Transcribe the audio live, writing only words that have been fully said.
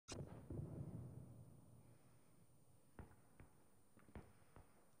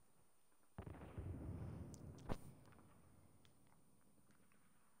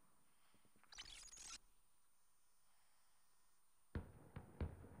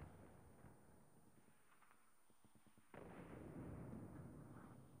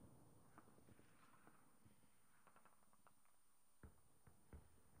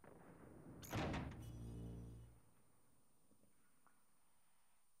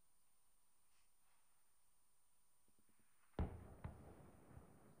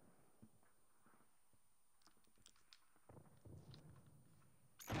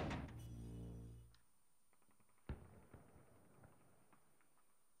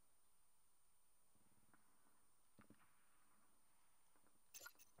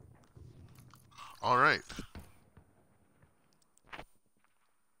All right.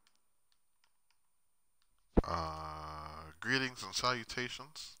 Greetings and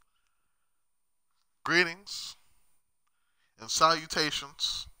salutations. Greetings and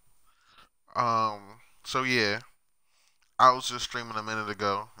salutations. So yeah, I was just streaming a minute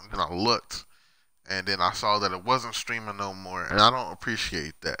ago, and then I looked, and then I saw that it wasn't streaming no more, and I don't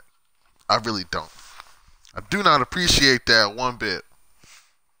appreciate that. I really don't. I do not appreciate that one bit.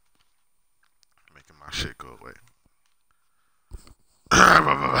 Making my shit go away.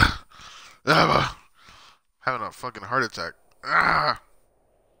 Having a fucking heart attack.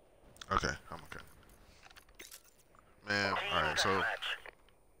 Okay, I'm okay. Man, alright, so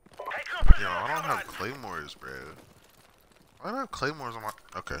I don't have claymores, bruh. I don't have claymores on my.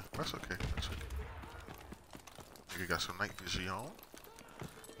 Okay, that's okay. That's okay. Nigga got some night vision on.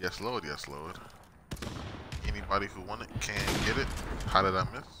 Yes, Lord. Yes, Lord. Anybody who want it can get it. How did I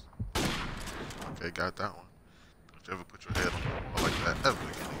miss? Okay, got that one. Don't you ever put your head on the wall like that ever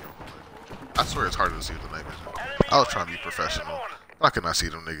again in your whole life. I swear it's harder to see with the night vision. I was trying to be professional, but I could not see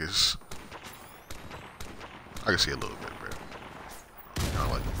them niggas. I can see a little bit, bro. I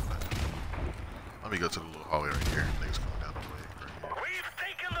like it. Let me go to the little hallway right here. Niggas coming down the way right here. We've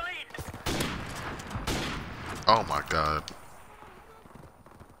taken the lead. Oh my god.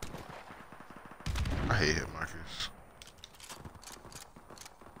 I hate hit markers.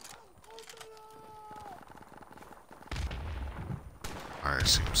 Alright,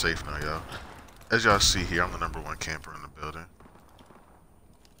 seems safe now, y'all. As y'all see here, I'm the #1 camper in the building.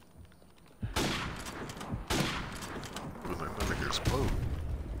 Ooh, let the nigga explode.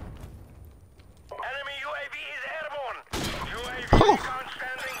 Enemy UAV is airborne. UAV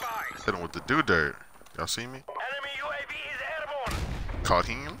standing by. Hit him with the dirt. Y'all see me? Enemy UAV is airborne. Caught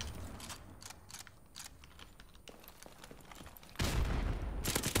him.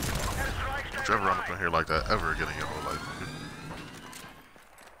 Don't you ever run up in here like that ever again in your whole life.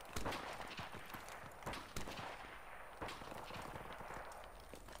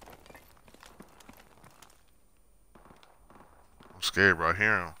 I'm scared, bro. I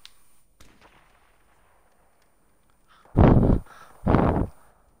hear him.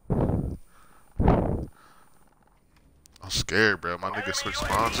 I'm scared, bro. My nigga switch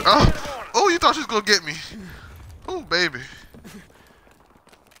spawns. Oh, you thought she was gonna get me. Oh, baby.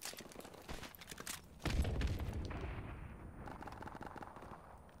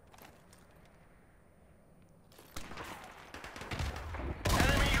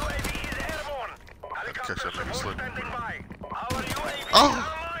 Catch that nigga slipping. Oh!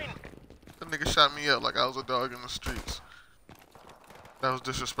 That nigga shot me up like I was a dog in the streets. That was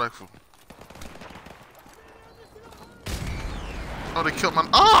disrespectful. Oh, they killed my.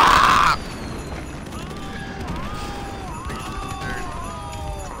 Ah!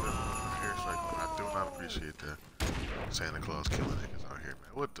 I do not appreciate that. Santa Claus killing niggas out here,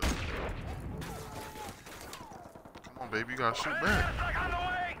 man. What the? Come on, baby, you gotta shoot back.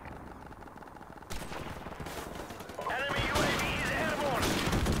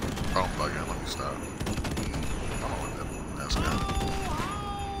 Oh, I'm bugging. Let me stop. I don't want that. That's good.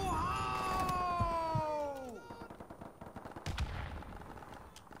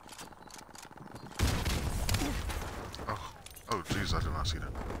 Oh, jeez, I did not see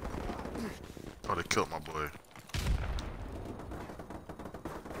that. Oh, they killed my boy.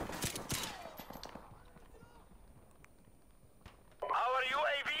 Our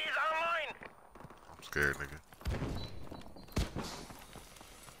UAV is online. I'm scared, nigga.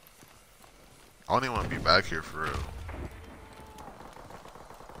 I don't even want to be back here for real.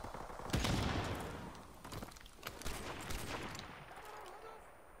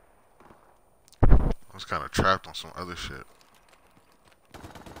 I was kind of trapped on some other shit.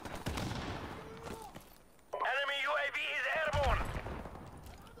 Enemy UAV is airborne.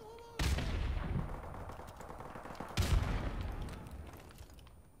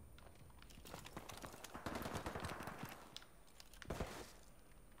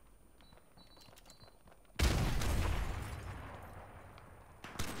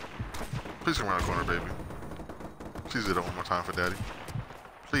 Please come around the corner, baby. Please do it one more time for daddy.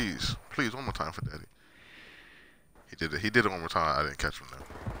 Please. Please, one more time for daddy. He did it. He did it one more time. I didn't catch him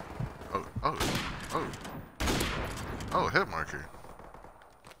though. Oh. Oh, hit marker.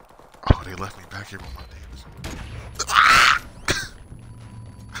 Oh, they left me back here with my names.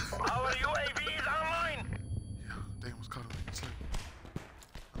 Our UAV is online. Yeah, damn, was caught him. It's like,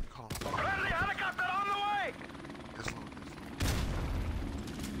 let me call him. Friendly helicopter on the way. Yes, Lord.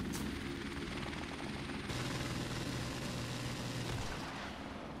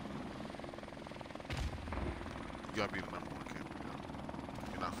 You gotta be the #1 camper.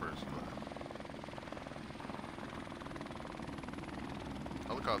 You're not first. You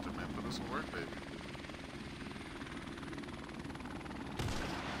helicopter, man. Put us some work, baby.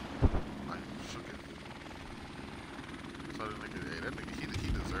 I shook it. So the nigga, hey, that nigga, he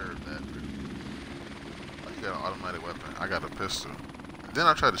deserved that, bro. Oh, you got an automatic weapon. I got a pistol. Then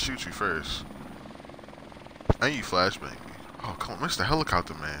I tried to shoot you first. And you flashbang me. Oh, come on, Mr.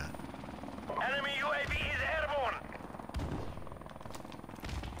 Helicopter, man. Enemy UAV is airborne.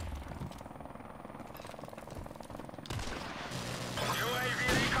 UAV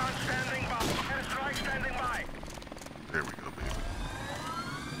recon standing by. Airstrike standing by. There we go, baby.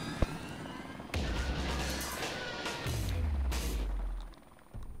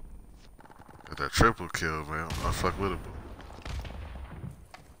 Got that triple kill, man. I fuck with it.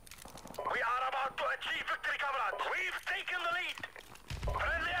 We are about to achieve victory, comrades. We've taken the lead.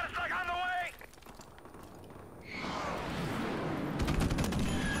 Friendly airstrike on the way.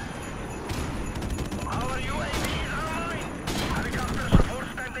 Our UAV is online. Helicopter support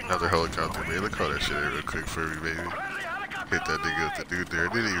standing by. Another helicopter, man. Look how that shit real quick for me, baby. Friendly helicopter Hit that nigga with the dude there.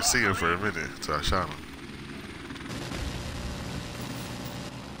 I didn't even see him for a minute until I shot him.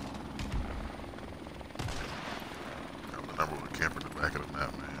 I'm the number one camper in the back of the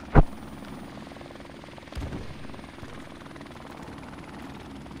map, man.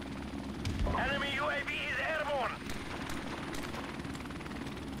 Enemy UAV is airborne.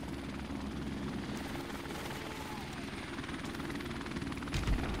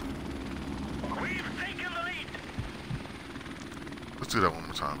 We've taken the lead. Let's do that one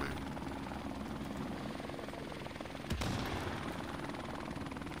more time, baby.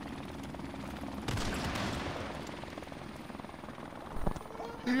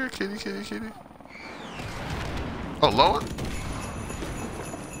 Here, kitty, kitty, kitty. Oh, Lord?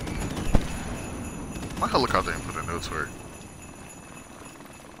 My helicopter ain't put in no work.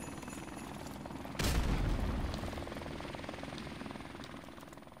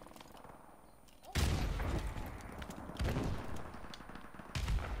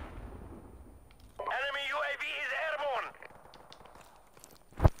 Enemy UAV is airborne.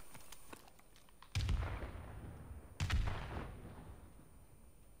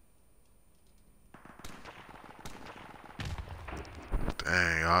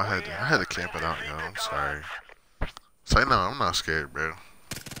 Dang, I had to camp it out, yo. I'm sorry. Say no, I'm not scared, bro.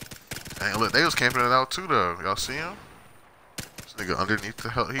 Dang, look, they was camping it out too, though. Y'all see him? This nigga underneath the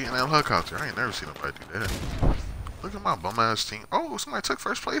he in that helicopter. I ain't never seen nobody do that. Look at my bum ass team. Oh, somebody took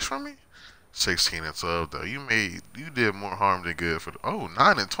first place from me. 16 and 12 though. You did more harm than good for the. Oh,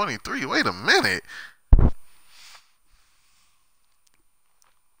 9 and 23. Wait a minute.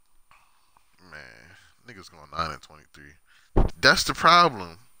 Man, niggas going 9 and 23. That's the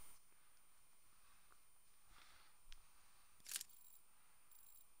problem.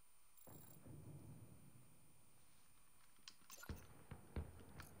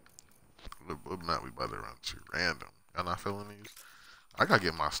 What map we about to run to? Random. Y'all not feeling these? I gotta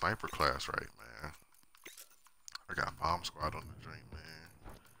get my sniper class right, man. I got bomb squad on the dream, man.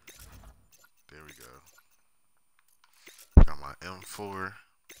 There we go. Got my M4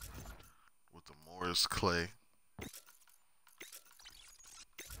 with the Morris Clay.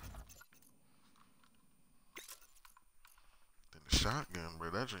 Then the shotgun, bro.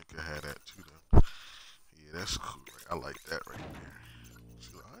 That drink could have that too, though. Yeah, that's cool. Right? I like that right there.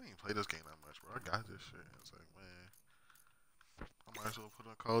 See, I didn't even play this game that much, bro. I got this shit. It's like, man, I might as well put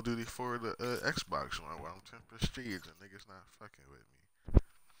on Call of Duty for the Xbox one where I'm 10 prestige and niggas not fucking with me.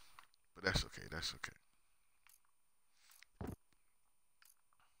 But that's okay. That's okay.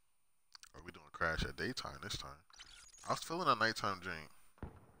 Are we doing crash at daytime this time? I was feeling a nighttime drink.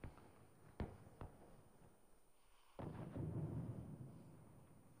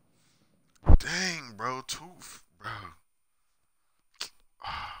 Dang, bro. Tooth, bro.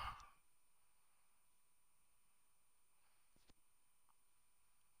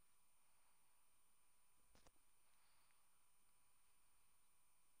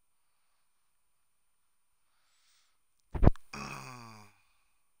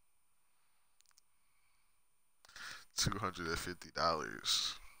 250.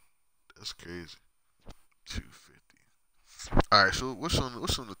 That's crazy. 250. All right, so what's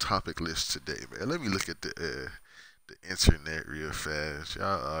on the topic list today, man? Let me look at the internet real fast.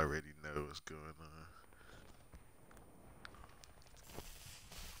 Y'all already know what's going on.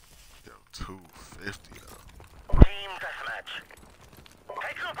 Yo, 250 though. Team deathmatch.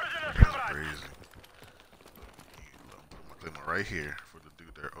 Take no prisoners, That's comrades. crazy. Look, put my claymore right here for the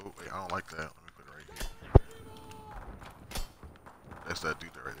dude there. Oh wait, I don't like that. Let me put it right here. That's that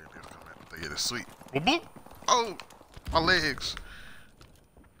dude there right there. Niggas come at. They get it sweet. Boop, boop. Oh, my legs.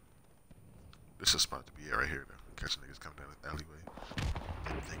 This is spot to be right here though. Catch niggas coming down the alleyway.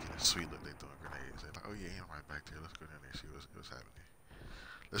 thinking it's sweet. Look, they throwing grenades. They're like, oh yeah, ain't right back there. Let's go down there and see what's happening.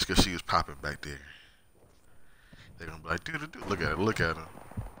 Let's go see what's popping back there. They're gonna be like, dude, look at him, look at him.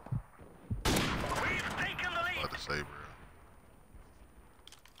 We've taken the lead. About to say, bro.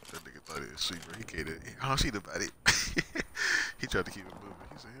 That nigga thought it was sweet, bro. He can't. I don't see nobody. He tried to keep it moving.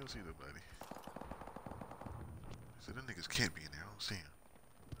 He said he don't see nobody. He said them niggas can't be in there. I don't see him.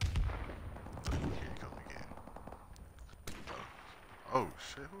 Oh, here he come again. Oh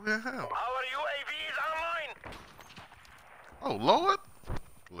shit, who the hell? Our UAV is online. Oh Lord!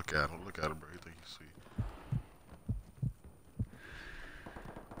 Look at him, bro. He think he's sweet.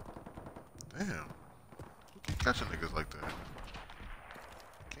 Damn. Who keep catching niggas like that?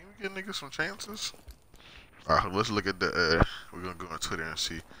 Can we get niggas some chances? Alright, let's look at the, we're gonna go on Twitter and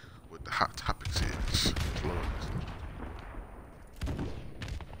see what the hot topics is.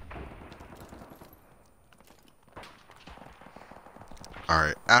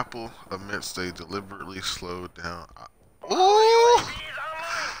 Alright, Apple admits they deliberately slowed down. Ooh!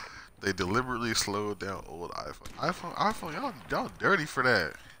 They deliberately slowed down old iPhone, y'all dirty for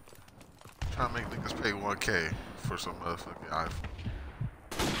that. Trying to make niggas pay 1K for some motherfucking iPhone.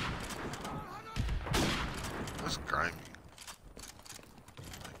 That's grimy.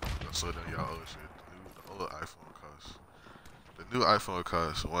 Don't slow down y'all old shit. The old iPhone costs. The new iPhone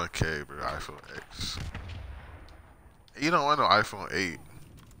costs 1K, bro. iPhone X. You don't want no iPhone 8.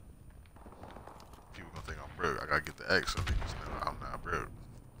 People gonna think I'm broke. I gotta get the X so niggas know I'm not broke.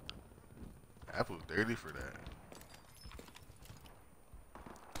 Apple's dirty for that.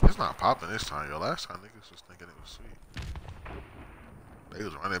 It's not popping this time, yo. Last time niggas was thinking it was sweet. They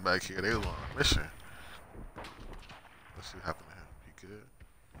was running back here. They was on a mission. Let's see what happened to him. He good?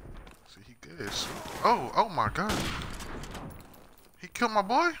 See, he good. Oh my God. He killed my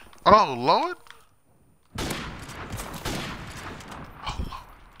boy? Oh, Lord. Oh, Lord.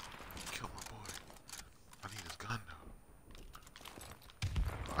 He killed my boy. I need his gun, though.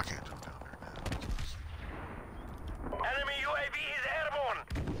 Oh, I can't jump down there now. Enemy UAV is airborne.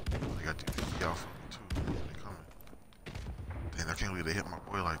 They got the out for me, too. They coming. Dang, I can't believe they hit my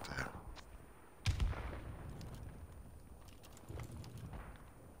boy like that.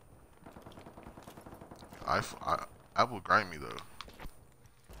 Apple grind me though.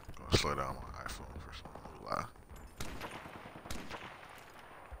 I'm gonna slow down my iPhone for some lie.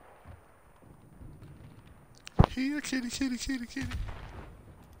 Here, kitty. Friendly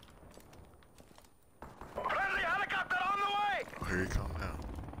helicopter on the way. Oh, here he come now.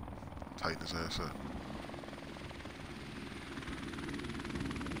 Tighten his ass up.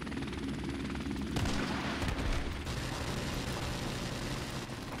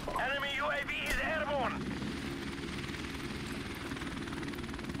 Enemy UAV is airborne.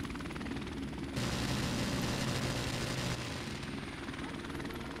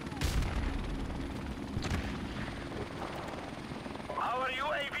 Our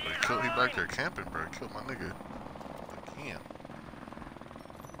UAV is He online. back there camping, bro. Killed my nigga. Again.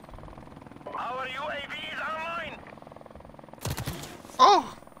 Our UAV is online.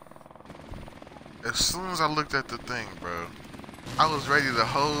 Oh! As soon as I looked at the thing, bro, I was ready the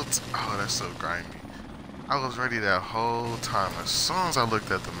whole oh, that's so grimy. I was ready that whole time. As soon as I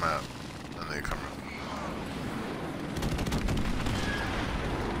looked at the map, then they come in.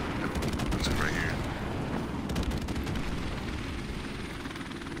 It's right here.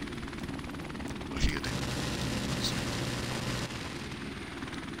 Look here, dude.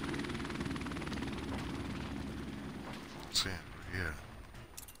 See, yeah.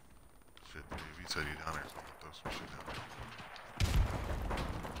 Shit, dude, if he said you down there, so I'm gonna throw some shit down there.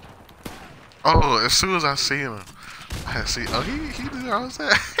 Oh, as soon as I see him, I see. Oh, he knew I was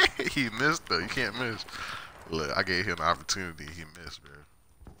there. He missed though. You can't miss. Look, I gave him the opportunity. He missed, bro.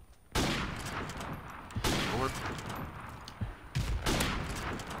 Lord.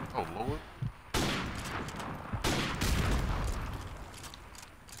 Oh Lord.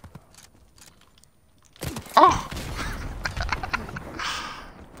 Oh.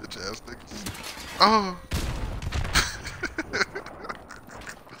 Bitch ass niggas. Oh.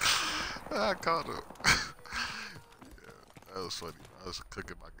 I caught him. Yeah, that was funny. I was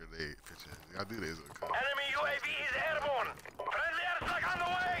cooking my grenade. I knew they was gonna come. Enemy UAV is airborne. Friendly airstrike on the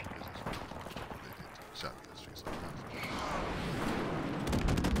way. They shot me in the streets.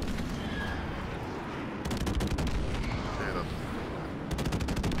 Head up.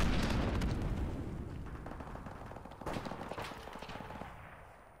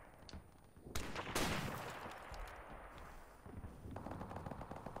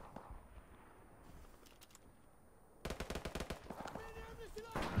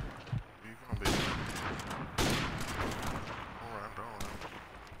 Where you going, baby? Don't run.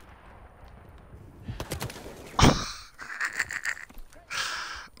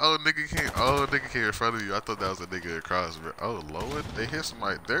 nigga came in front of you. I thought that was a nigga across. Oh, Lord, they hit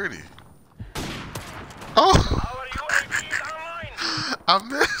somebody dirty. Oh, Our UAV is online. I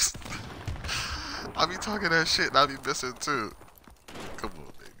missed. I be talking that shit and I be missing too. Come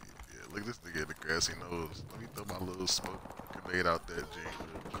on, baby. Yeah, look at this nigga in the grassy nose. Let me throw my little smoke grenade out that Jane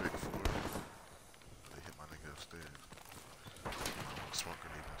real quick for it. They hit my nigga upstairs. Smoke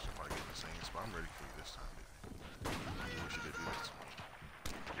grenade and somebody get in the same spot. I'm ready for you this time, baby. I wish you could do this to me.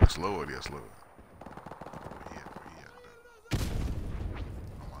 That's lower, yes, lower. Where he at, though?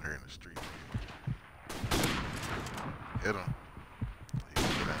 I'm out here in the street, nigga. Hit him.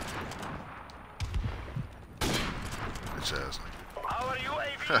 Bitch ass nigga. Our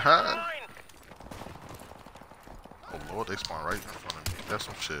UAV is online. Oh Lord, they spawn right in front of me. That's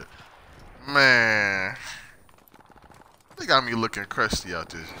some shit. Man. They got me looking crusty out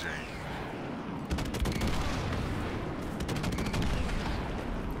this dream.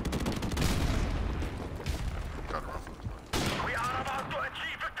 Gotta run for this. We are about to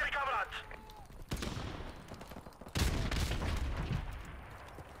achieve victory, comrades.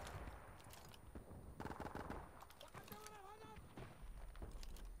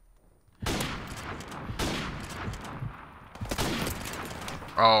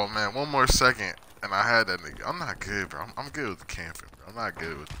 Oh man, one more second and I had that nigga. I'm not good, bro. I'm good with the camping, bro. I'm not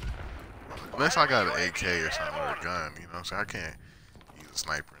good with it. Unless I got an AK or something or a gun, you know what I'm saying? I can't use a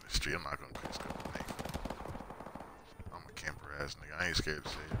sniper in the street. I'm not gonna quick scope a knife. I'm a camper ass nigga. I ain't scared to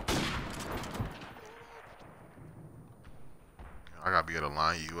say it. You know, I gotta be able to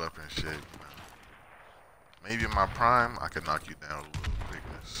line you up and shit, you know. Maybe in my prime, I could knock you down with a little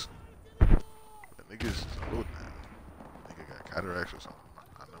quickness. But niggas is old now. Nigga got cataracts or something.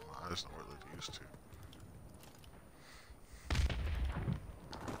 I know my eyes don't really look used to.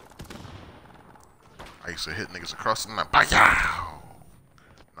 I used to hit niggas across the map. Bayow!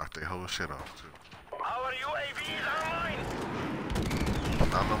 Knock their whole shit off too. Our UAV is online.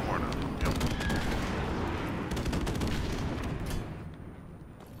 Not no more now. Yep.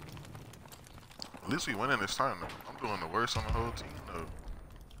 At least we winning this time though. I'm doing the worst on the whole team though.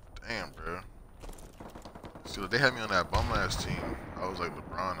 Damn, bro. See, they had me on that bum ass team. I was like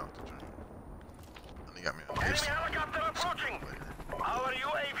LeBron out the dream. And they got me on Enemy this team. helicopter approaching. Our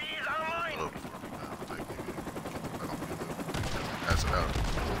UAV is online. Oh, before me now. Take it. I don't feel it. Pass it out.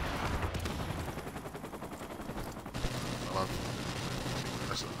 I love you.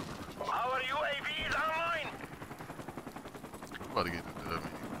 That's it. Our UAV is online. I'm about to get the dub,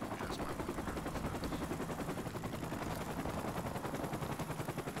 man. Yes, man.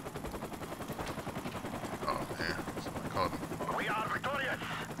 Oh, man. Somebody called him. We are victorious.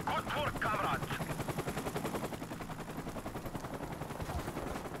 Good work, comrades.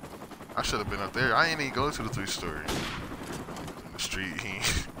 I should have been up there. I ain't even go to the 3-story. In the street, he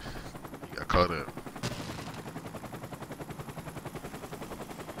got caught up.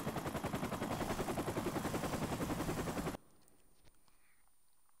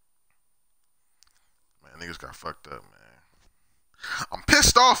 Man, niggas got fucked up, man. I'm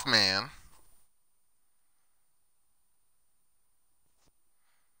pissed off, man.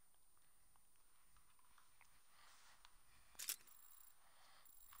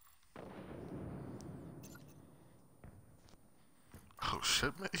 Oh,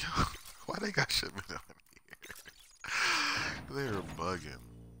 shipment? Yo, why they got shipment on here? They're bugging.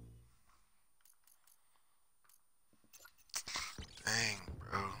 Dang,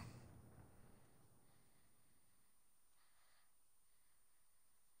 bro.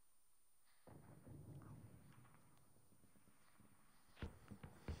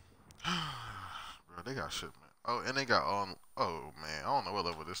 Bro, they got shipment. Oh, and they got on. Oh, man. I don't know what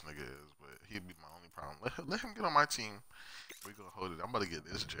level this nigga is, but he'd be my only problem. Let him get on my team. We gonna hold it. I'm about to get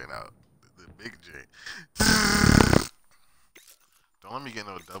this joint out. The big joint. Don't let me get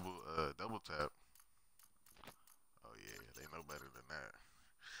no double tap. Oh yeah, they know better than that.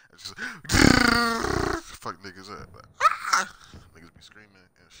 It's just fuck niggas up. Niggas be screaming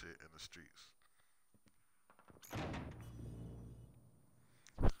and shit in the streets.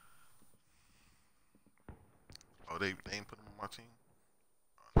 Oh, they ain't put him on my team?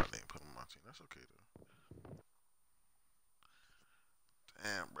 Oh, no, they ain't put him on my team. That's okay though.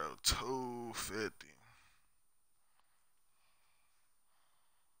 Damn, bro, 250.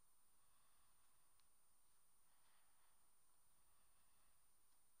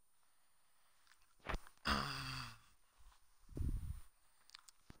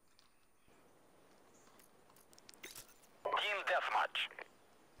 Team deathmatch.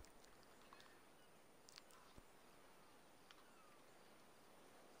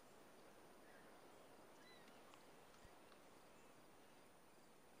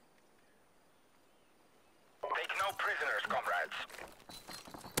 prisoners, comrades.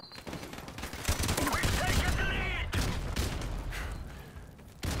 We've taken the lead!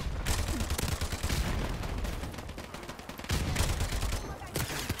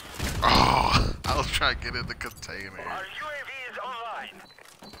 Oh, I was trying to get in the container. Our UAV is online.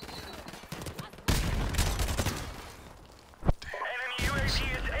 Enemy UAV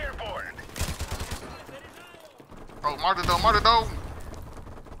is airborne. Oh, Martyrdom, Martyrdom!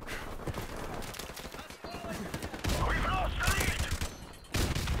 We've lost the lead.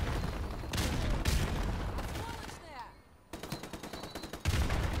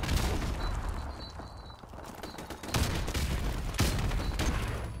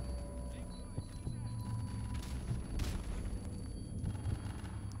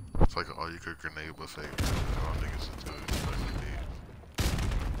 It's like all you could grenade buffet. All niggas into it. It's like they did.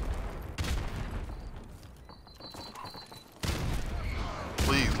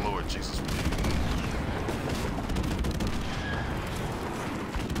 Please, Lord Jesus, please.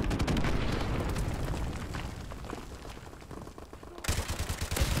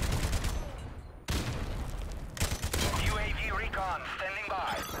 UAV recon standing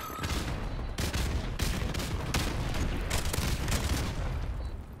by.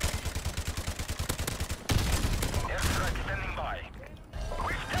 Airstrike standing by.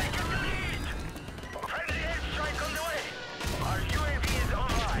 We've taken the lead. Friendly airstrike on the way. Our UAV is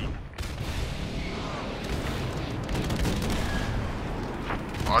online.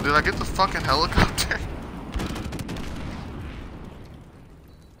 Oh, did I get the fucking helicopter?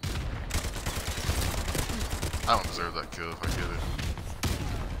 I don't deserve that kill if I get it.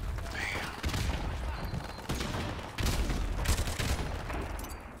 Damn.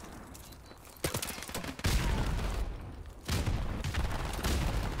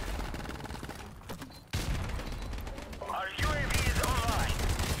 Our UAV is online.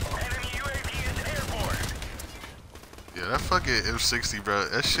 Enemy UAV is airborne. Yeah, that fucking M60, bro.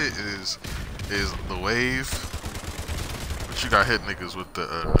 That shit is the wave. But you got hit niggas with the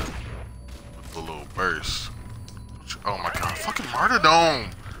little burst. Oh my god, fucking Martyrdom!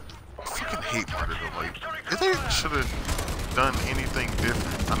 I fucking hate Martyrdom. Like, if they should have done anything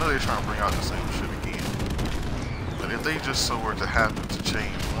different, I know they're trying to bring out the same shit again. But if they just so were to happen to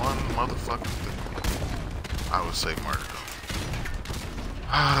change one motherfucking thing, I would say Martyrdom.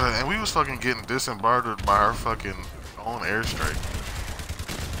 And we was fucking getting disembarked by our fucking own airstrike.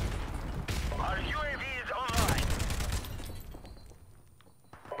 Our UAV is online.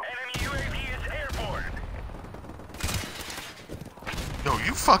 Enemy UAV is airborne. Yo,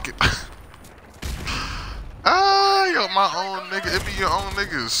 you fucking. Yo, my own nigga. It be your own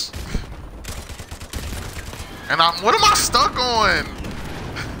niggas. And what am I stuck on?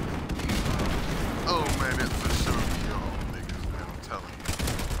 Oh man, it's for sure be your own niggas, man. I'm telling you.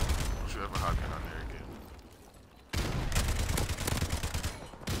 Don't you ever hop in on there again.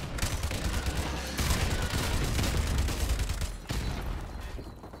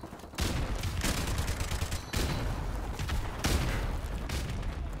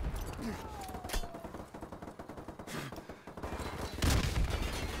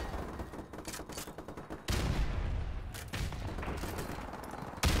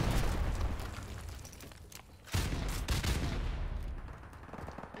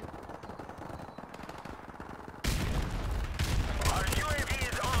 Our UAV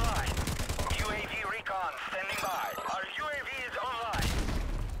is online. UAV recon standing by. Our UAV is online.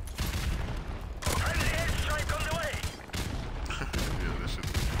 Friendly airstrike on the way. Yeah, that shit.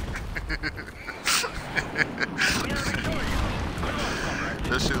 We are victorious. Good luck, comrades.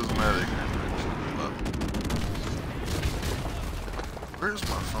 That shit was mad ignorant. Where's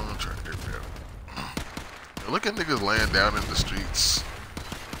my phone charger, bro? Yo, look at niggas laying down in the streets.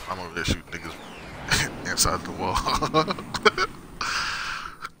 I'm over there shooting niggas inside the wall.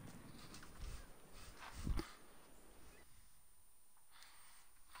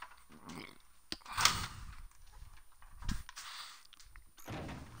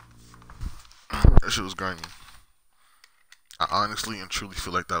 That shit was grimy. I honestly and truly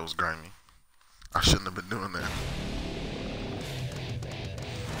feel like that was grimy. I shouldn't have been doing that.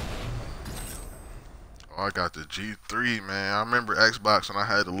 Oh, I got the G3, man. I remember Xbox when I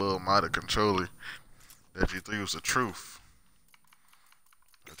had the little modded controller. That G3 was the truth.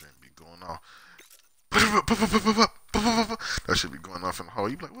 That thing be going off. That should be going off in the hall.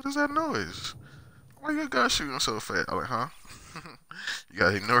 You be like, what is that noise? Why your gun shooting so fast? I'm like, huh? You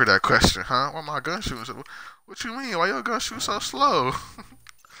gotta ignore that question, huh? Why my gun shooting so? What you mean? Why your gun shoot so slow?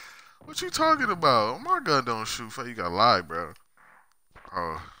 What you talking about? My gun don't shoot fast. You gotta lie, bro.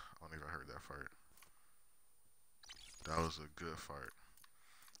 Oh, I don't even heard that fart. That was a good fart.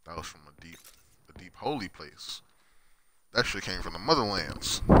 That was from a deep holy place. That shit came from the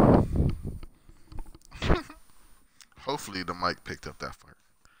motherlands. Hopefully the mic picked up that part.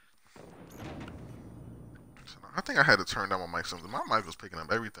 So I think I had to turn down my mic something. My mic was picking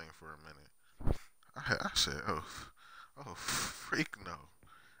up everything for a minute. I said, oh, freak no.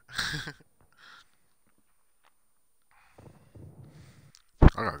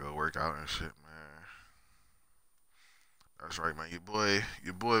 I gotta go work out and shit, man. That's right, man. Your boy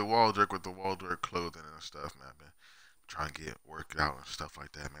Waldrick with the Waldrick clothing and stuff, man. Been trying to get worked out and stuff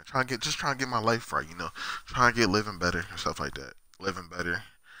like that, man. Trying to get my life right, you know. Trying to get living better and stuff like that. Living better.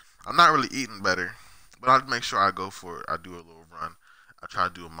 I'm not really eating better, but I make sure I go for it. I do a little run. I try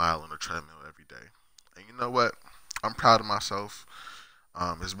to do a mile on the treadmill every day. And you know what? I'm proud of myself.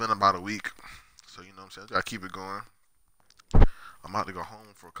 It's been about a week, so you know what I'm saying. I gotta keep it going. I'm about to go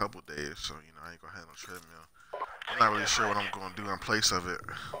home for a couple days, so you know I ain't gonna have no treadmill. I'm not really sure what I'm gonna do in place of it.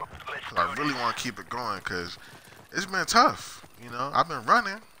 Cause I really want to keep it going, cause it's been tough. You know, I've been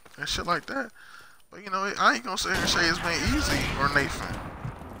running and shit like that, but you know I ain't gonna sit here and say it's been easy or Nathan.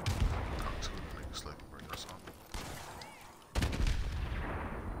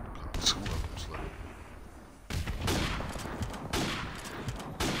 Two of them slipping.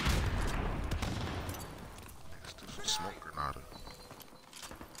 Let's do some smoke grenada.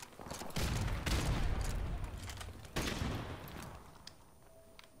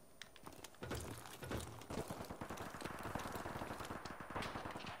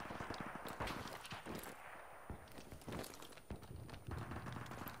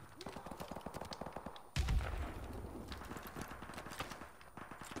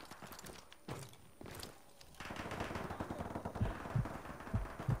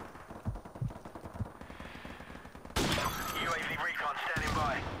 Standing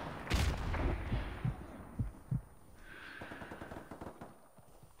by.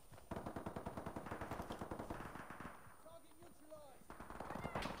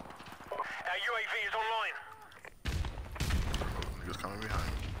 Our UAV is online. Niggas coming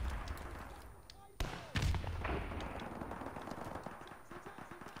behind.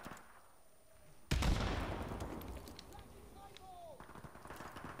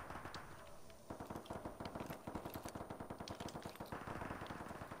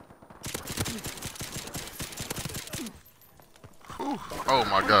 Whew. Oh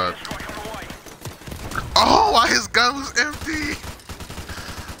my god. Oh, why his gun was empty?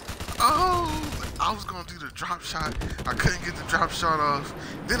 Oh, I was gonna do the drop shot. I couldn't get the drop shot off.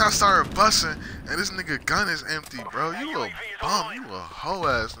 Then I started busting, and this nigga gun is empty, bro. You a bum. You a hoe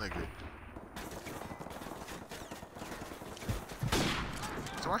ass nigga.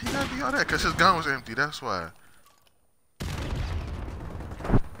 So why he gotta be all that? Cause his gun was empty. That's why.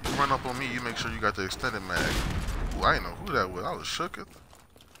 You run up on me, you make sure you got the extended mag. Ooh, I didn't know who that was. I was shook.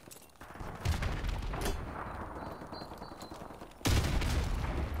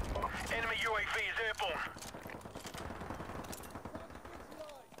 Enemy UAV is airborne.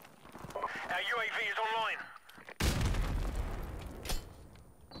 Our UAV is online.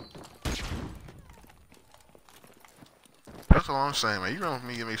 That's all I'm saying, man. You run with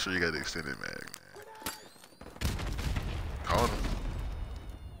me, you make sure you got the extended mag, man. Called him.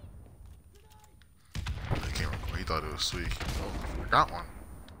 He came up, he thought it was sweet. Oh, I got one.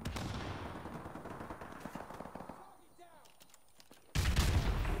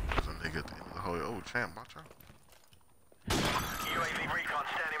 There's a nigga at the end of the hallway. Oh, champ, watch out. UAV recon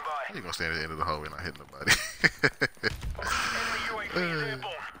standing by. How you gonna stand at the end of the hallway and not hit nobody? Enemy UAV is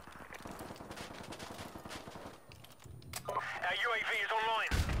airborne. Our UAV is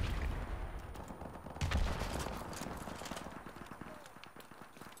online.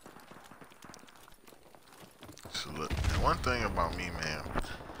 So look, and one thing about me, man,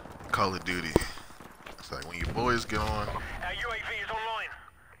 Call of Duty, it's like when your boys get on, Our UAV is online.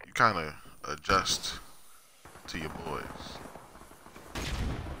 you kind of adjust to your boys.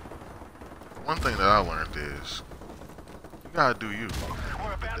 One thing that I learned is, you gotta do you.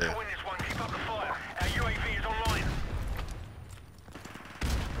 We're about to win this one. Keep up the fire. Our UAV is online.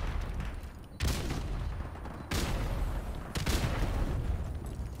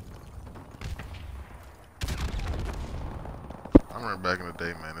 I remember back in the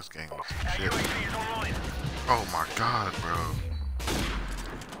day, man, this game was Our shit. UAV is online. Oh my god, bro.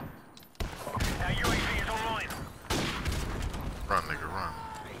 Our UAV is online. Run, nigga, run.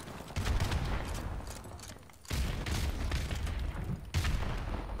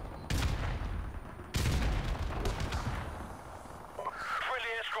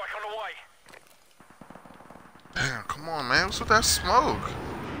 Friendly airstrike on the way. Damn, come on, man. What's with that smoke?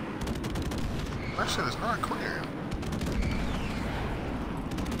 That shit is not clearing.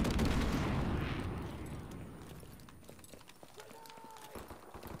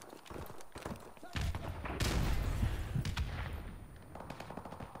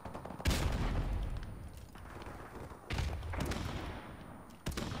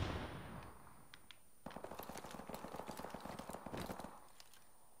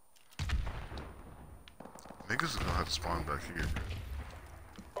 Niggas is gonna have to spawn back here.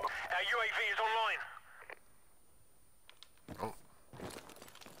 Our UAV is online. Oh.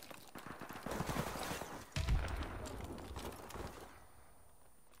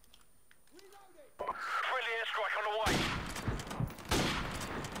 Friendly airstrike on the way.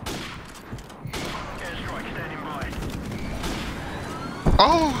 Airstrike standing by.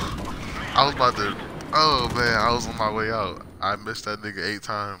 Oh! I was about to. Oh man, I was on my way out. I missed that nigga 8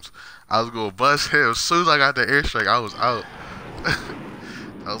 times. I was gonna bust him. As soon as I got the airstrike, I was out.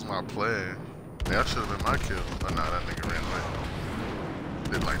 That was my plan. That should have been my kill. But nah, that nigga ran away.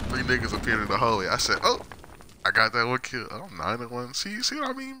 Then like 3 niggas appeared in the hallway. I said, oh, I got that 1 kill. Oh, 9-1. See what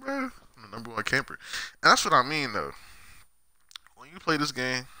I mean, bro? I'm the #1 camper. And that's what I mean, though. When you play this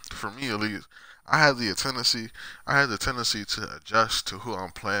game, for me at least, I had the tendency to adjust to who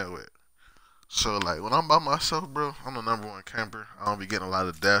I'm playing with. So like when I'm by myself, bro, I'm the #1 camper. I don't be getting a lot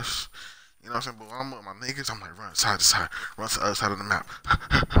of deaths. You know what I'm saying? But when I'm with my niggas, I'm like run side to side, run to the other side of the map.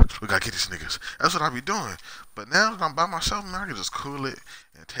 We gotta get these niggas. That's what I be doing. But now that I'm by myself, man, I can just cool it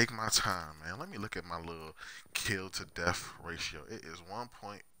and take my time, man. Let me look at my little kill to death ratio. It is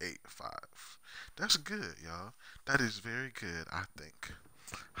 1.85. That's good, y'all. That is very good, I think.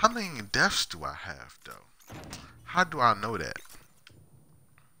 How many deaths do I have, though? How do I know that?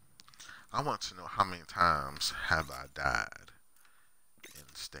 I want to know how many times have I died in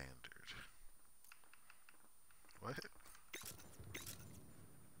standard. What?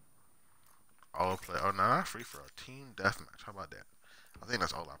 All play. Oh, no, not free for a team deathmatch. How about that? I think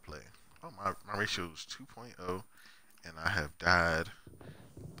that's all I play. Oh, my ratio is 2.0, and I have died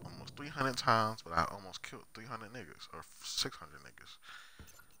almost 300 times, but I almost killed 300 niggas or 600 niggas.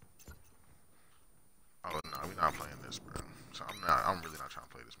 Oh no, we're not playing this, bro. So I'm really not trying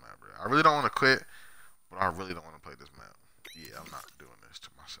to play this map, bro. I really don't want to quit, but I really don't want to play this map. Yeah, I'm not doing this to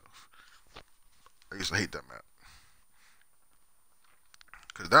myself. I used to hate that map.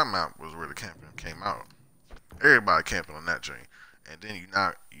 Cause that map was where the camping came out. Everybody camping on that train. And then you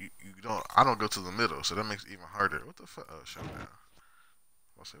don't I don't go to the middle, so that makes it even harder. What the fuck? Oh, showdown.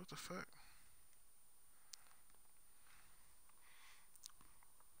 I'll say what the fuck?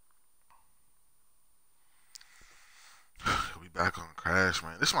 We back on Crash,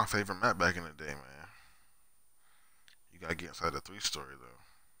 man. This is my favorite map back in the day, man. You gotta get inside the 3-story though.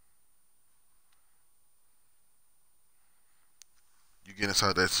 You get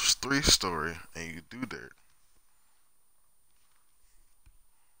inside that 3-story and you do dirt.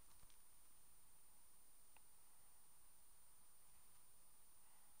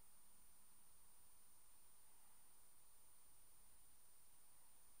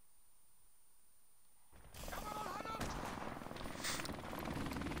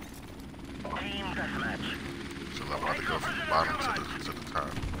 So I'm about to go from the bottom to the top.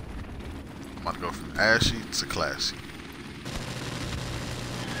 I'm about to go from ashy to classy.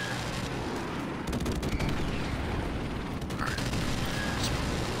 Alright.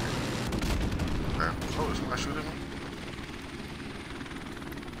 Okay. Oh, is somebody shooting me?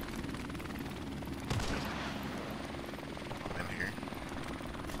 I'm in here.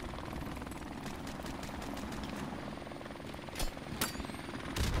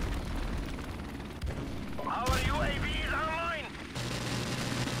 Our UAV is online.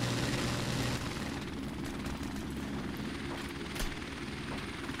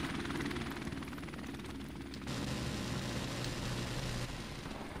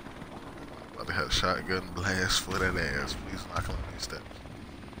 About to have a shotgun blast for that ass. Please knock on these steps.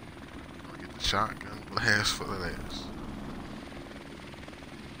 I'm gonna get the shotgun blast for that ass.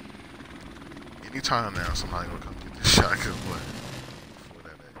 Anytime now, somebody gonna come get the shotgun blast for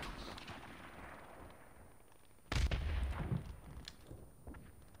that ass.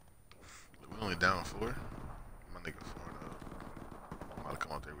 We only down 4. My nigga 4 though. I'm about to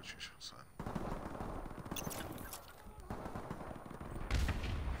come out there with you, son.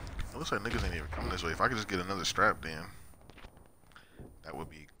 It looks like niggas ain't even coming this way. If I could just get another strap, then that would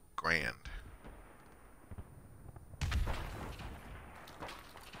be grand.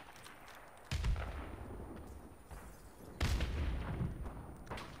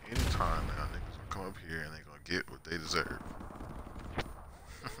 Anytime now, niggas gonna come up here and they gonna get what they deserve.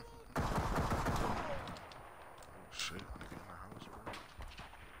 Oh shit, nigga in the house, bro.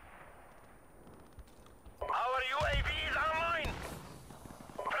 Our UAV is online.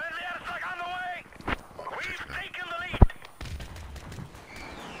 Friendly airstrike on the way. We've taken the lead.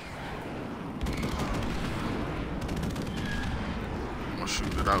 I'm gonna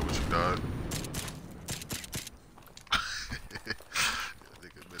shoot it out with you, dog.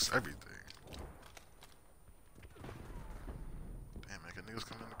 Nigga miss everything. Damn, man, can niggas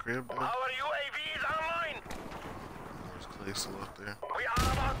come in the crib, though? Our UAV is online. they still up there. We are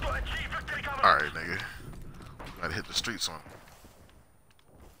about to achieve victory, comrades. Alright, nigga. We gotta hit the streets on him.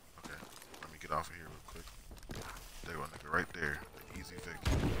 Okay, let me get off of here real quick. There go, nigga, right there. The easy victory.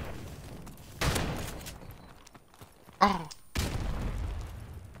 Oh!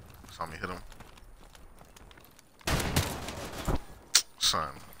 Saw me hit him. Son.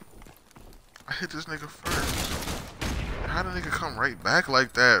 I hit this nigga first. How did nigga come right back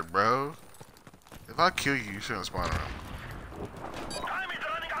like that, bro? If I kill you, you shouldn't spawn around. Time is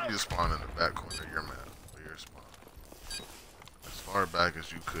running out. You just spawn in the back corner of your map. Where you're spawn. As far back as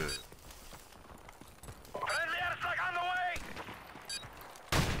you could. Friendly airstrike on the way.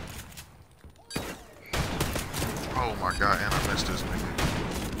 Oh my god, and I missed this nigga.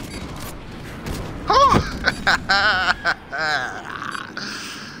 Oh!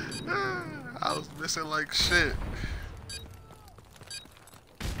 I was missing like shit.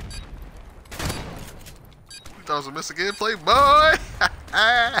 You thought I was a missing gameplay, boy?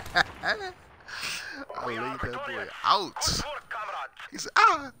 I We laid are that boy victorious. out. Good work, comrades. He said,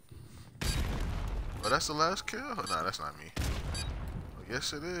 ah! Oh, that's the last kill? Oh, nah, that's not me. Oh,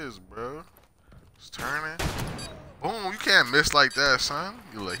 yes, it is, bro. It's turning. Boom, you can't miss like that, son.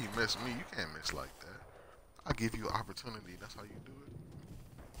 You let he miss me. You can't miss like that. I'll give you an opportunity. That's how you do it.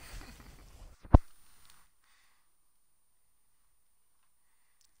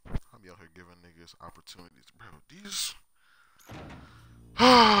 I'll be out here giving niggas opportunities, bro. These.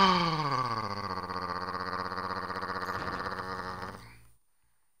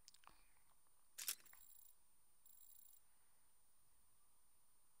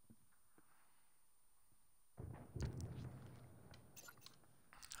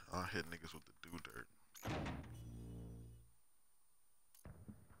 I'll hit niggas with the do dirt.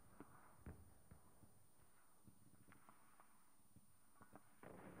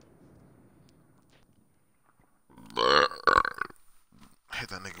 Hit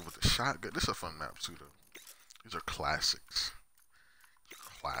that nigga with the shotgun. This is a fun map too, though. These are classics.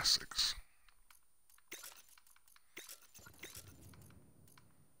 Classics.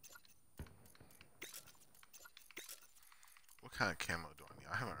 What kind of camo do I need?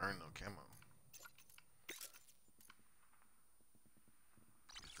 I haven't earned no camo. Get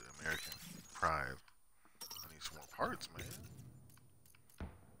the American pride. I need some more parts, man.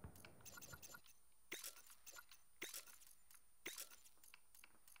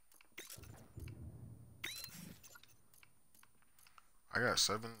 I got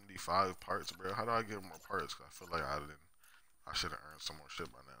 75 parts, bro. How do I get more parts? Cause I feel like I should have earned some more shit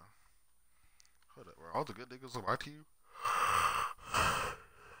by now. Hold up, bro. All the good niggas will lie to you?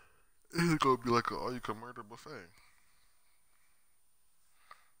 It's gonna be like an all-you-can-murder buffet.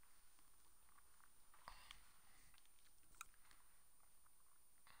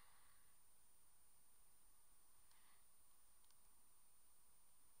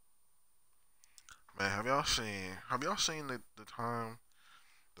 Man, have y'all seen the time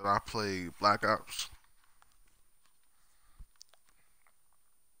that I played Black Ops?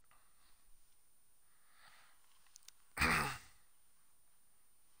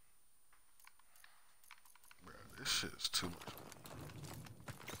 Bro, this shit is too much.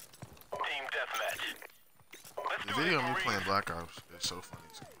 Team deathmatch. Let's The do video this, of me Marines. playing Black Ops is so funny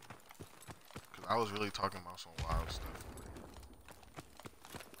to me. Cause I was really talking about some wild stuff.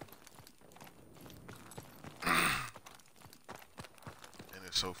 And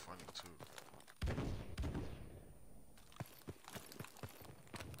it's so funny too.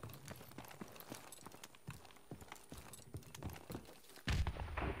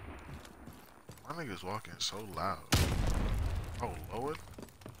 My nigga's walking so loud. Oh Lord.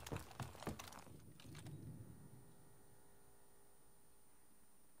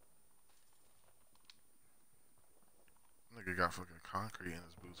 Nigga got fucking concrete in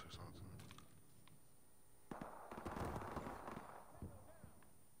his boots or something.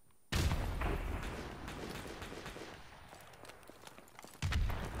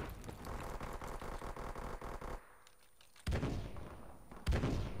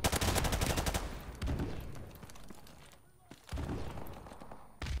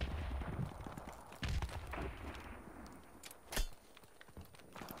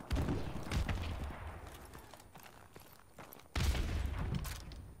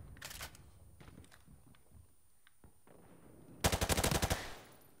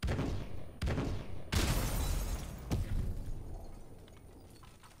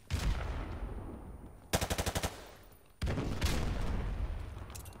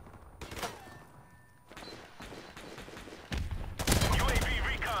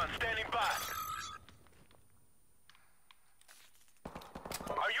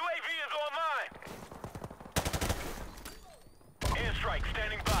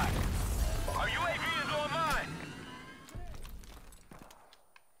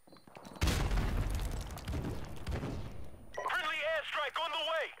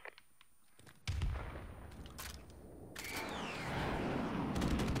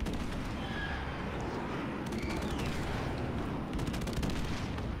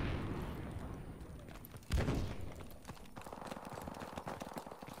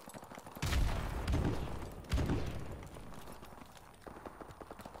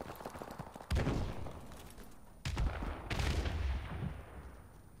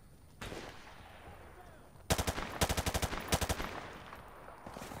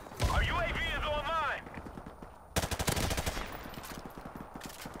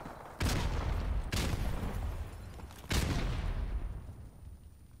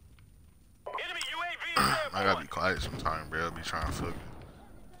 I gotta be quiet sometime, bro. I'll be trying to focus.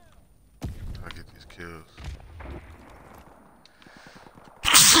 Try to get these kills.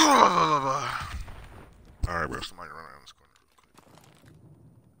 Alright, bro. Somebody run around this corner.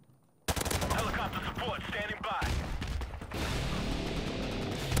 Helicopter support standing by.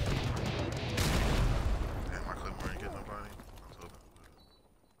 Damn, my Claymore ain't getting nobody. I was hoping.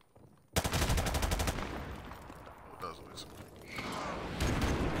 Oh, that was a waste of money.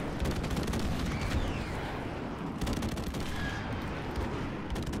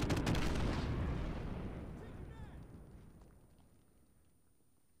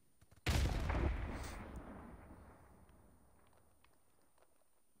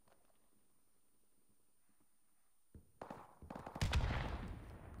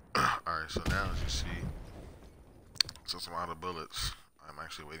 Alright, so now as you see, since I'm out of bullets, I'm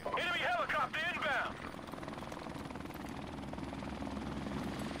actually waiting. Enemy helicopter inbound.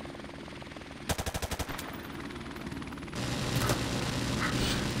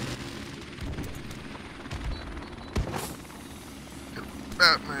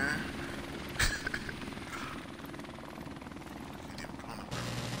 Batman.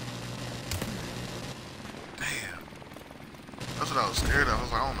 Damn. That's what I was scared of. I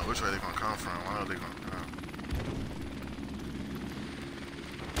was like, I don't know which way they're gonna come from. I know they're gonna come.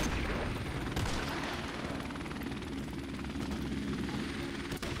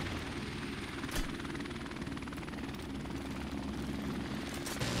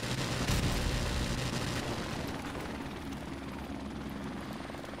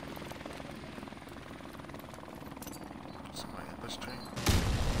 Somebody in this stream.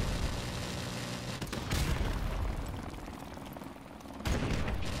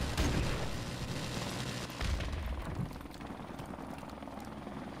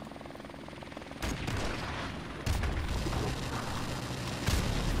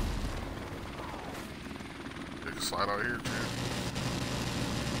 They can slide out here, too.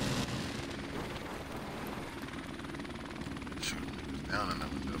 Shoot niggas down in that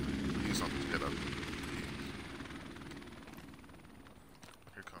window. Please don't get up. Please.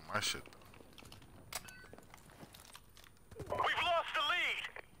 Here come my shit, though. We've lost the lead.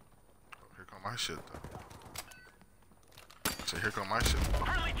 Oh, here come my shit, though. So here come my shit.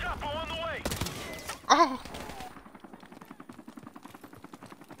 Friendly chopper on the way. Oh!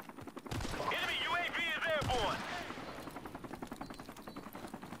 Enemy UAV is airborne.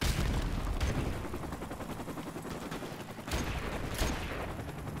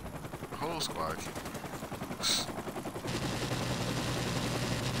 The whole squad keep.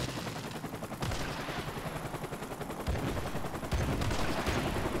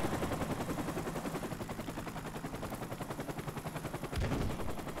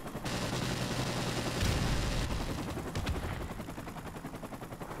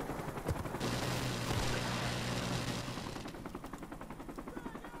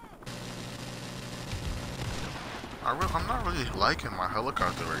 I'm not really liking my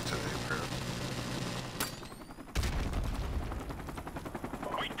helicopter right today, bro.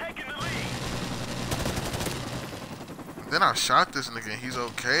 We taking the lead. Then I shot this nigga and he's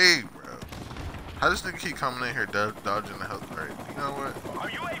okay, bro. How this nigga keep coming in here dodging the hell? Right, you know what? Our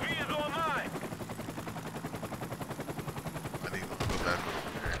UAV is online. I need to go back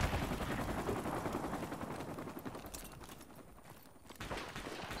over there.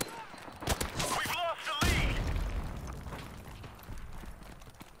 We've lost the lead.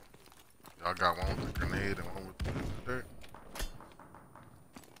 Y'all got one with the grenade and one with the dirt.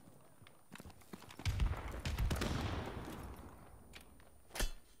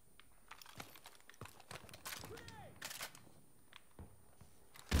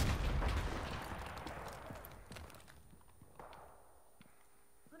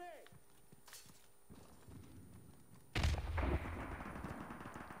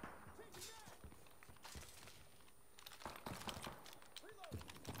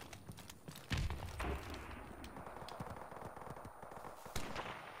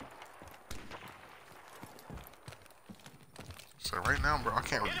 So right now, bro, I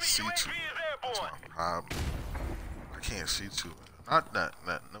can't really Enemy see UAV too. is That's airborne. my problem. I can't see too. Not that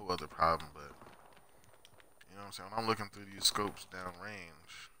no other problem, but you know what I'm saying. When I'm looking through these scopes down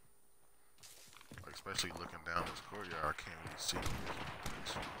range, like especially looking down this courtyard, I can't really see.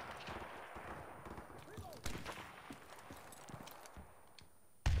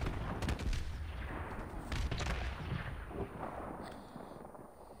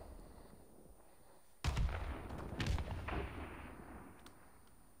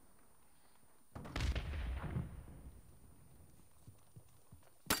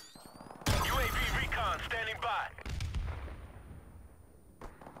 UAV recon standing by.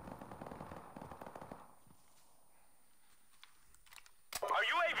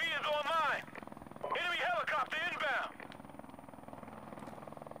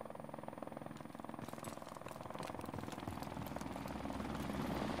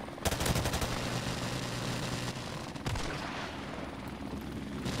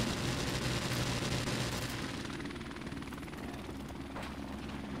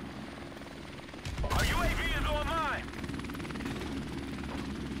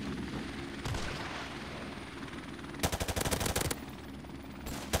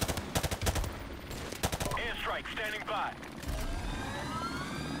 airstrike standing by.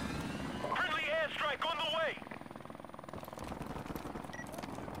 Friendly airstrike on the way.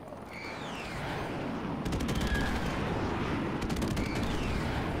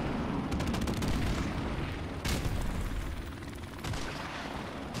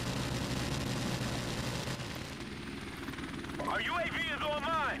 Our UAV is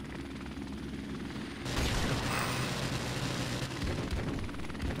online.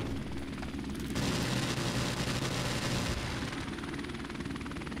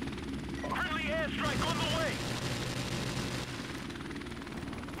 Friendly airstrike on the way.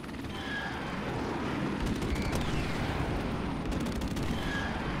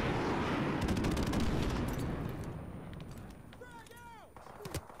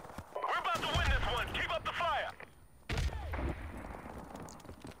 We're about to win this one. Keep up the fire.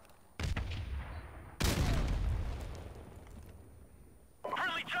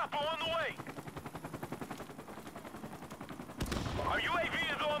 Friendly chopper on the way. Our UAV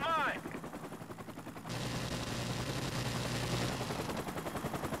is online.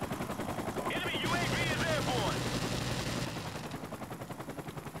 Enemy UAV is airborne.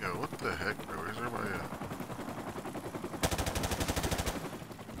 Yo, what the heck, bro? Where's everybody at?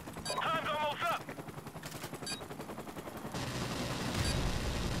 Time's almost up.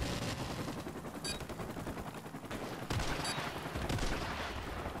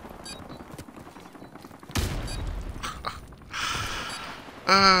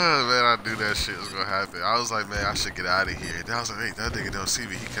 Man, I knew that shit was gonna happen. I was like, man, I should get out of here. Then I was like, hey, that nigga don't see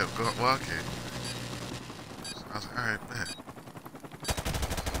me. He kept going walking. So I was like, alright, man.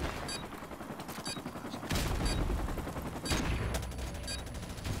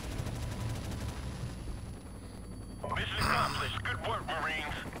 Mission accomplished. Good work,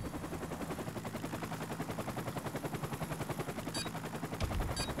 Marines.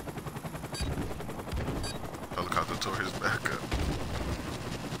 Helicopter tore his back up.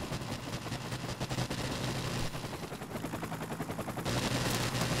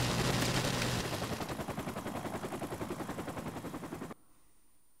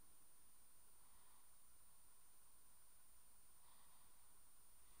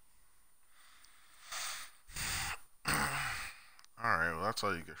 Alright, well, that's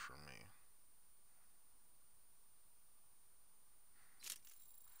all you get from me.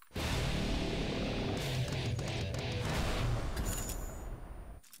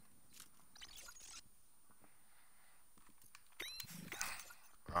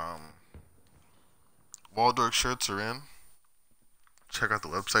 Waldork shirts are in. Check out the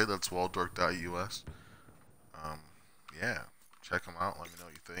website. That's waldork.us. Yeah, check them out. Let me know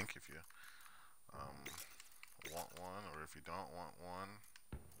what you think. If you want one, or if you don't want one,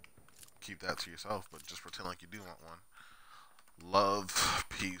 keep that to yourself. But just pretend like you do want one. Love,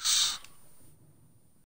 peace.